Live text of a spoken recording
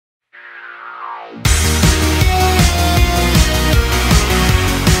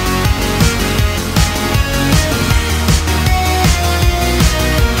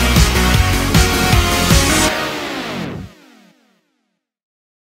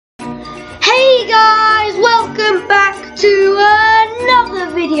to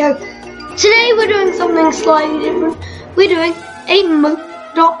another video. Today we're doing something slightly different. We're doing a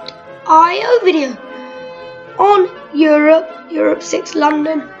mope.io video on Europe 6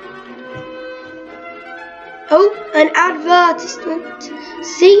 London. Oh, an advertisement.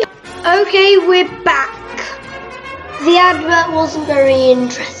 See? Okay, we're back. The advert wasn't very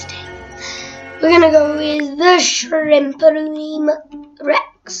interesting. We're gonna go with the Shrimperoonie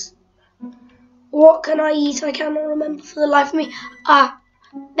Rex. What can I eat? I cannot remember for the life of me. Ah,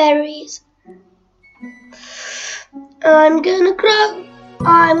 berries. I'm gonna grow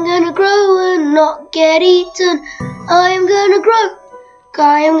and not get eaten. I'm gonna grow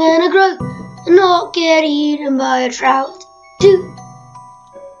and not get eaten by a trout too.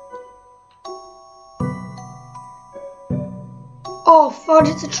 Oh, fudge,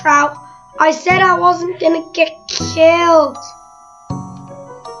 it's a trout. I said I wasn't gonna get killed.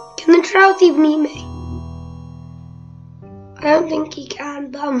 Can the trout even eat me? I don't think he can,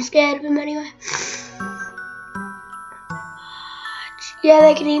 but I'm scared of him anyway. Yeah,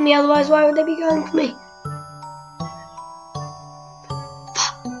 they can eat me, otherwise why would they be going for me?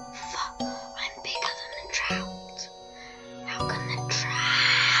 I'm bigger than the trout. How can the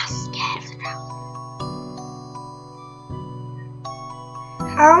trout? Scared of the trout.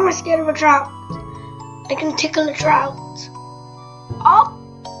 How am I scared of a trout? I can tickle a trout. Oh,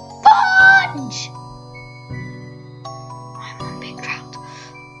 fudge! I'm a big trout.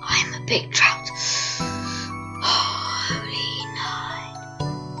 I'm a big trout. Holy night.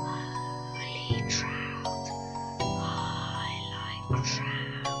 Holy trout. I like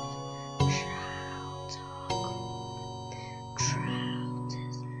trout. Trout are cool. Trout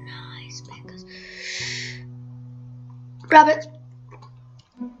is nice because... Rabbit.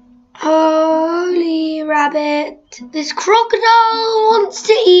 Holy rabbit, this crocodile wants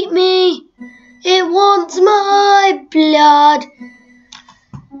to eat me. It wants my blood.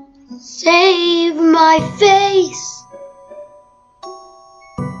 Save my face.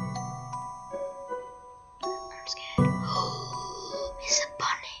 I'm scared. It's a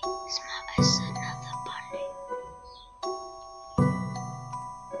bunny. It's another bunny.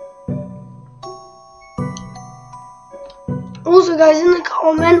 Also guys, in the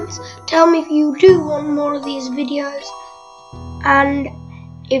comments, tell me if you do want more of these videos. And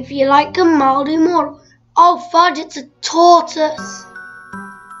if you like them, I'll do more of them. Oh fudge, it's a tortoise.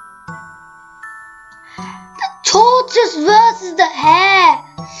 The tortoise versus the hare.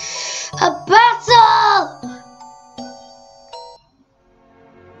 A battle!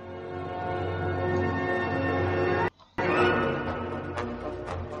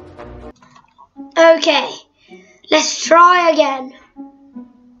 Okay. Let's try again.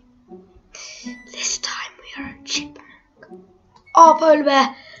 This time we are a chipmunk. Oh, polar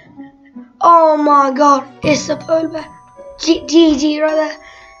bear. Oh my god, it's a polar bear. GG right there.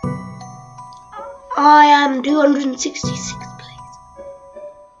 I am 266th place.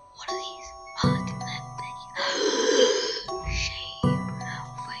 What are these? Oh, I think they're big.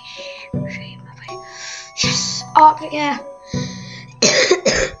 Shave my face. Yes, Arctic air.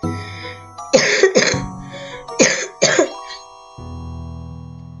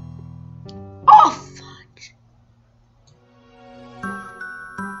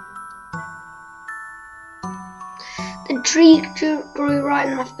 The tree grew right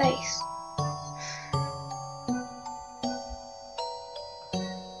in my face.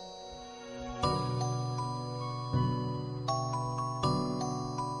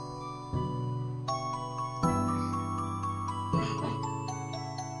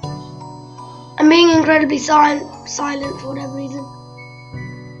 I'm being incredibly silent for whatever reason.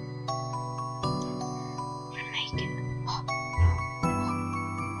 We're gonna make it.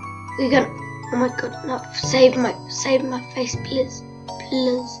 We're gonna. Oh my god, no, save my face, please.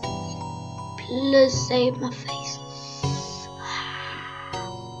 Please save my face.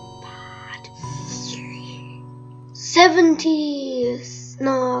 Bad. 70th,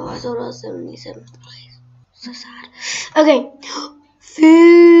 no, I thought I was 77th place. So sad. Okay,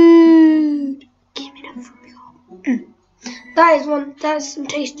 food. Give me the food. That is some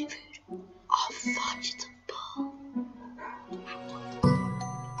tasty food. Oh fudge, it's a ball.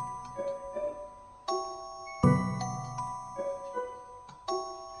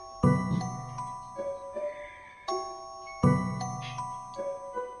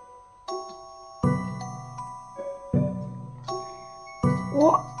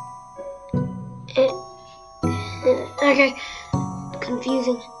 What? Okay,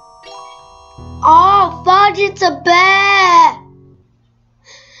 confusing. Oh, fudge, it's a bear!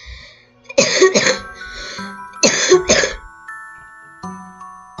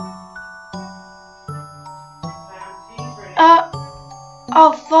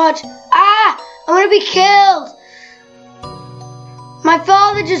 dodge. Ah! I'm gonna be killed. My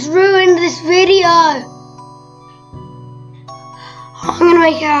father just ruined this video. I'm gonna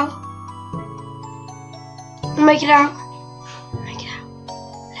make it out. Make it out. Make it out.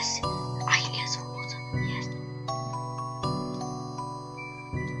 Let's see. I can get some water. Yes.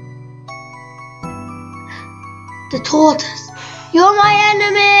 The tortoise. You're my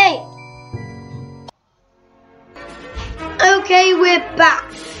enemy. Okay, we're back.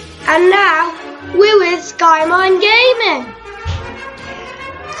 And now we're with Skymine Gaming.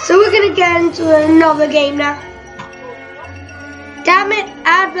 So we're gonna get into another game now. Damn it,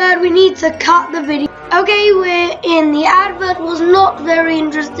 advert, we need to cut the video. Okay, we're in. The advert was not very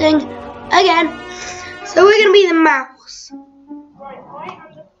interesting again. So we're gonna be the mouse. Right, I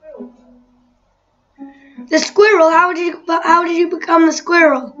am the squirrel. The squirrel? How did you become the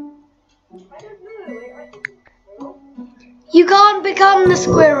squirrel? I don't know. I think it's the squirrel. You can't become the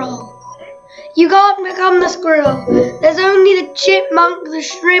squirrel. You can't become the squirrel. There's only the chipmunk, the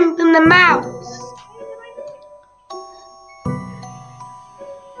shrimp, and the mouse.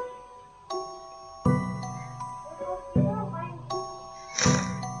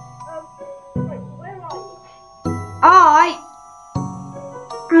 I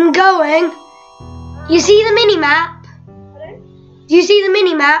am going. You see the mini map? Hello? Do you see the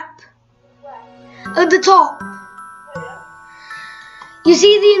mini map? Where? At the top. Oh, yeah. You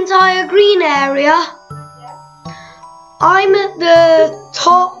see the entire green area? Yeah. I'm at the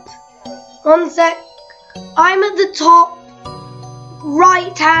top. One sec. I'm at the top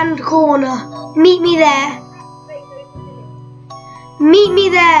right hand corner. Meet me there. Wait, so it's a minute. Meet me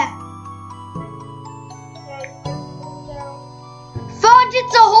there. Okay, I'm going down. Fudge,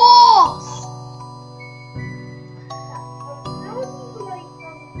 it's a horse! How do you like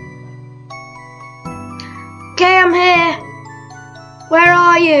Okay, I'm here. Where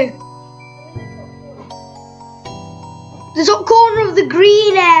are you? The top corner of the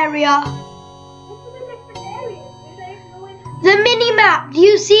green area. What's the different areas? Do they know it? The mini map. Do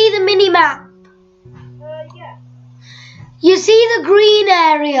you see the mini map? Yeah. You see the green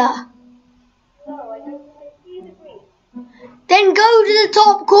area. No, I don't see the green. Then go to the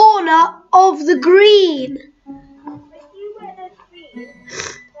top corner of the green. I see where there's green,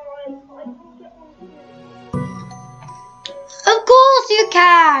 so I can get on to it. Of course you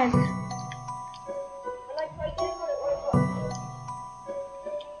can. I did what it was.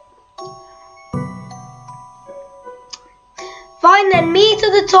 Fine then, me to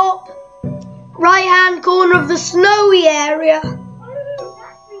the top right hand corner of the snowy area. Oh,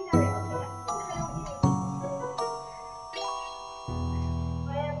 that's green area.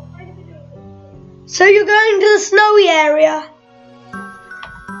 I am kind of doing this. So you're going to the snowy area.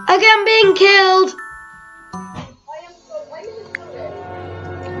 Okay, I'm being killed. I'm in the snow.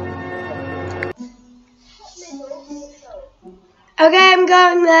 Middle, snow. Okay, I'm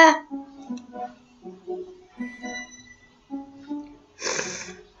going there.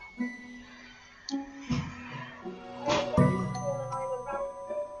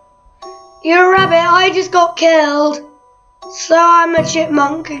 You're a rabbit, I just got killed. So I'm a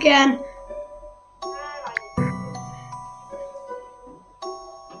chipmunk again.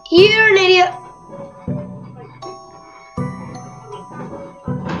 You're an idiot.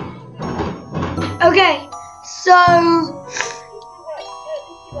 Okay, so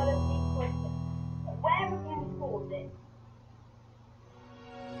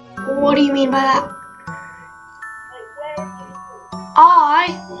what do you mean by that? I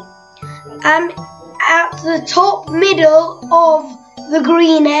am at the top middle of the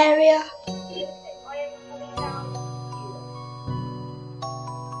green area.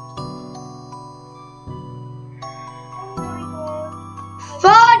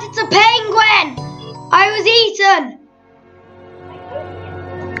 Fudge, it's a penguin! I was eaten!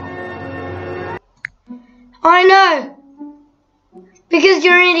 I know. Because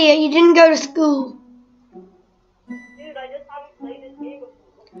you're an idiot, you didn't go to school. Dude, I just haven't played this game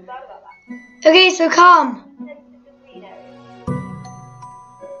before. What's bad about that? Okay, so come. This is the green area.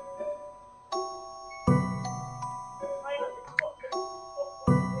 I'm at the top of the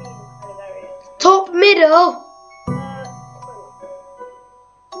green kind of area. Top middle?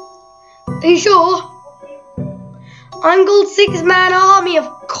 Are you sure? I'm called Six-Man Army, of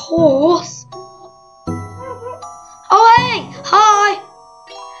course. Oh, hey! Hi!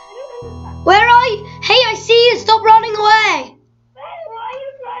 Where are you? Hey, I see you! Stop running away! Why are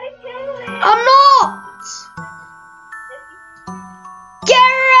you trying to kill me? I'm not! Get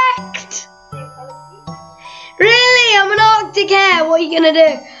wrecked! Really? I'm an Arctic hare. What are you gonna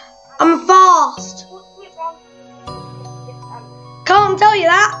do? I'm fast. Can't tell you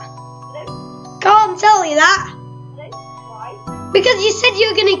that. Hello? Can't tell you that. Hello? Why? Because you said you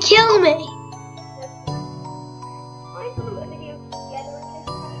were going to kill me. I thought a video together and just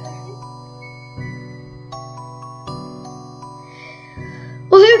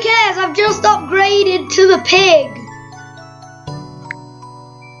Well, who cares? I've just upgraded to the pig.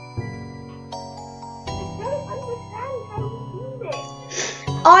 I don't understand how you do this.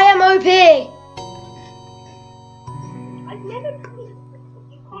 I am OP. I've never played.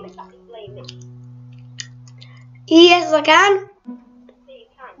 You can't exactly blame me. Yes, I can. So you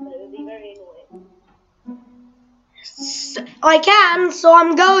can, but it would be very annoying. I can, so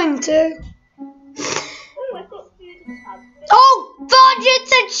I'm going to. Oh, I've got food tabs. Oh, Fudge,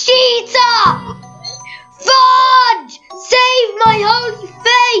 it's a cheetah! Fudge! Save my holy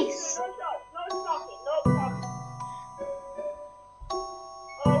face! No talking. Oh,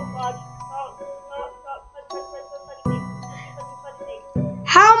 God. Stop.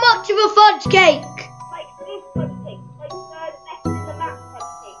 How much of a fudge cake? Like this fudge cake. Like third best in the map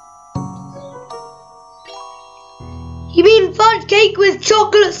fudge cake. You mean fudge cake with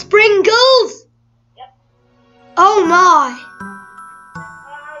chocolate sprinkles? Yep. Oh my.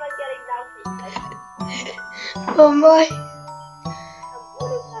 I'm getting down to it. Oh my.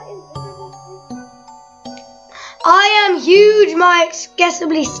 What is that invisible thing? I am huge, my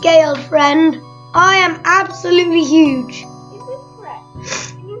excessively scaled friend. I am absolutely huge. Is this correct?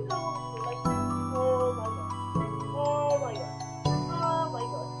 Can you go on to like, oh my god. Oh my god. Oh my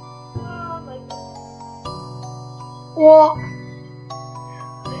god. Oh my god. What?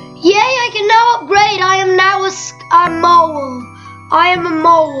 Yay, I can now upgrade. I am now a mole. I am a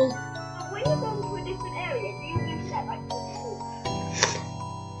mole. So when you go to a different area, do you reset like this?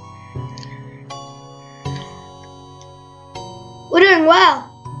 We're doing well.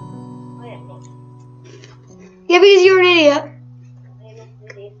 I am not. Yeah, because you're an idiot. I am not an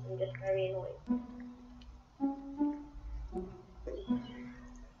idiot. I'm just very annoying.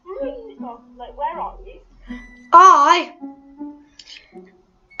 Like, where are you? I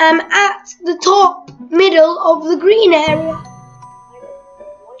am at the top middle of the green area.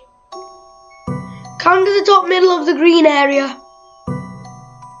 Come to the top middle of the green area.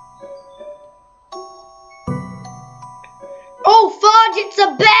 Oh, fudge, it's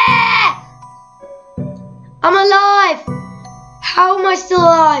a bear! I'm alive. How am I still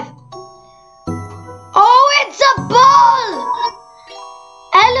alive? Oh, it's a bull!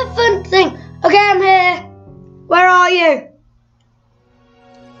 Elephant thing. Okay, I'm here. Where are you?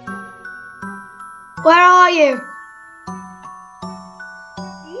 Where are you?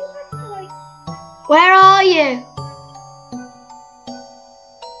 Do you have to like? Where are you?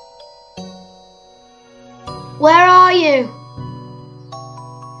 Where are you?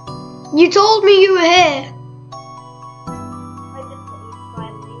 You told me you were here. I just got you to try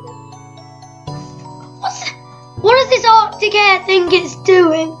and do this. What does this Arctic air think it's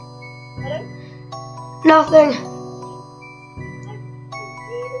doing? Hello? Nothing.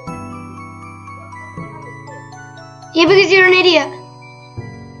 Yeah, because you're an idiot.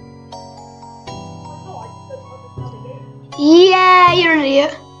 Yeah, you're an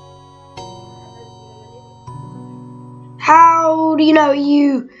idiot. How do you know?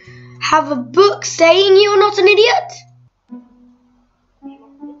 You have a book saying you're not an idiot?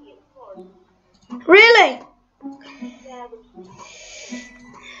 Really?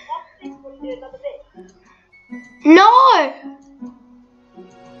 No.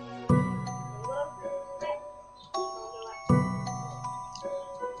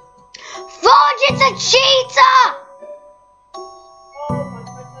 Fudge, it's a cheetah!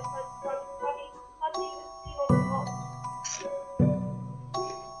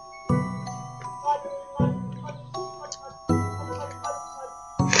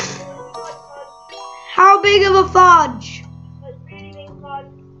 How big of a fudge?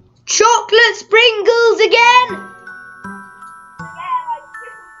 Chocolate sprinkles again?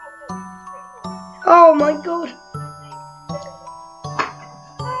 Oh my god.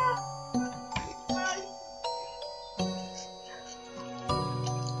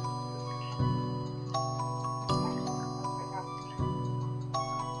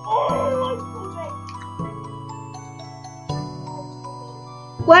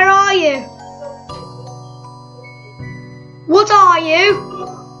 Where are you? What are you?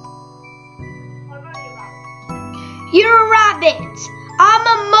 You're a rabbit. I'm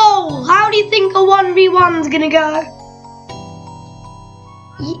a mole. How do you think a 1v1's gonna go?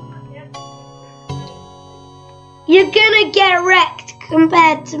 You're gonna get wrecked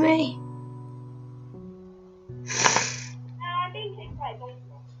compared to me.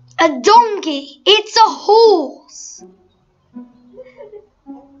 A donkey? It's a horse.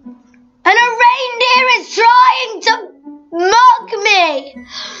 trying to mug me.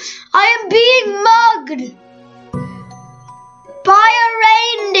 I am being mugged by a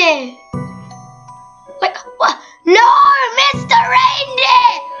reindeer. Wait, what? No, Mr.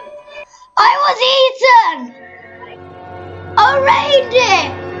 Reindeer! I was eaten! A reindeer!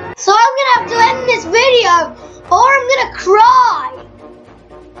 So I'm gonna have to end this video or I'm gonna cry.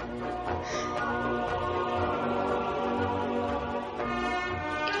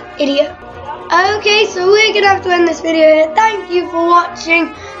 Idiot. Okay, so we're gonna have to end this video here. Thank you for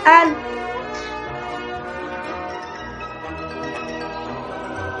watching and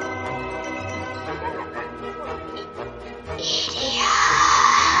idiot.